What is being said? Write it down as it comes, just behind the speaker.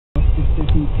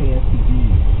2650 KSTD.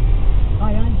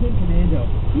 Hi, I'm Kim Commando.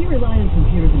 Do you rely on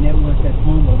computers and networks at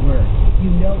home or work? You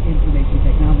know information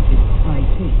technology,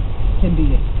 IT, can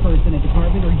be a person, a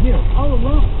department, or you, all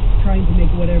alone, trying to make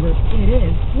whatever it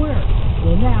is work.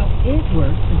 Well, now, It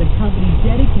Works is a company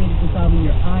dedicated to solving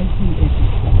your IT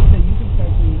issues so you can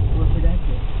start to be more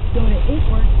productive. Go to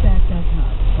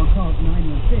itworksstack.com or call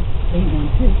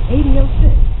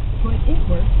 916-812-8006. Put It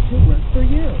Works to work for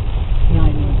you.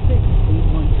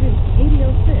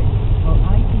 916-812-8006 or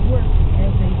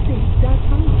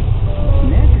itworksac.com.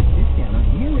 Mattress Discounter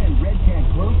year-end Red Tag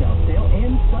closeout sale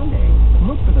ends Sunday.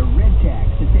 Look for the Red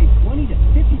Tags to save 20 to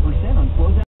 50% on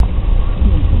closeout.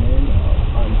 Kim Commando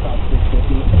on Top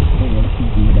 650 at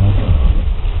KMTV.com.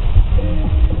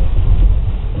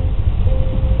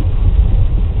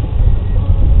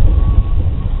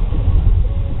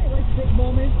 Hey, let's take a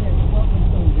moment and welcome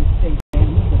some of the state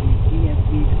families of the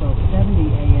ESV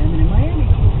 1270 AM. And in Miami,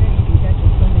 today you can catch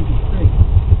us Sunday to 3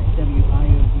 at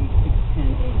WIOD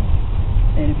 610 AM.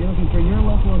 And if you're looking for your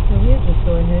local affiliate, just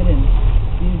go ahead and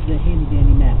use the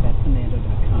handy-dandy map at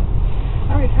commando.com.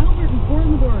 All right, Albert in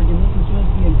Portland, Oregon, listens to us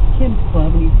via Kim's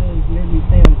Club, and he says, you heard me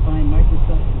say I would find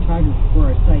Microsoft photography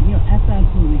for our site. You know, that's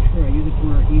absolutely true. I use it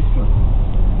for our eStore.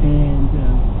 And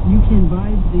you can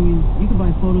buy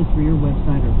photos for your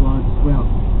website or blog as well.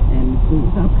 And so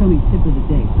it's the upcoming tip of the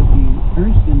day. So if you're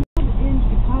interested in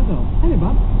Chicago. Hi there,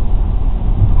 Bob.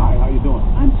 Hi, how you doing?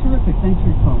 I'm terrific. Thanks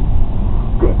for your call.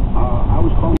 Good. I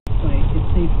was calling. It's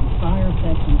safe from fire,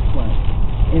 theft, and flood.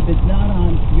 If it's not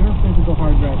on your physical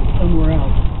hard drive, it's somewhere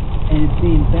else, and it's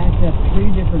being backed up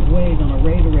 3 different ways on a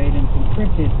RAID and it's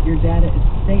encrypted, your data is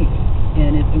safe.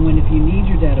 And if you need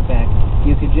your data back,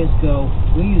 you could just go,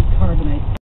 we use Carbonite.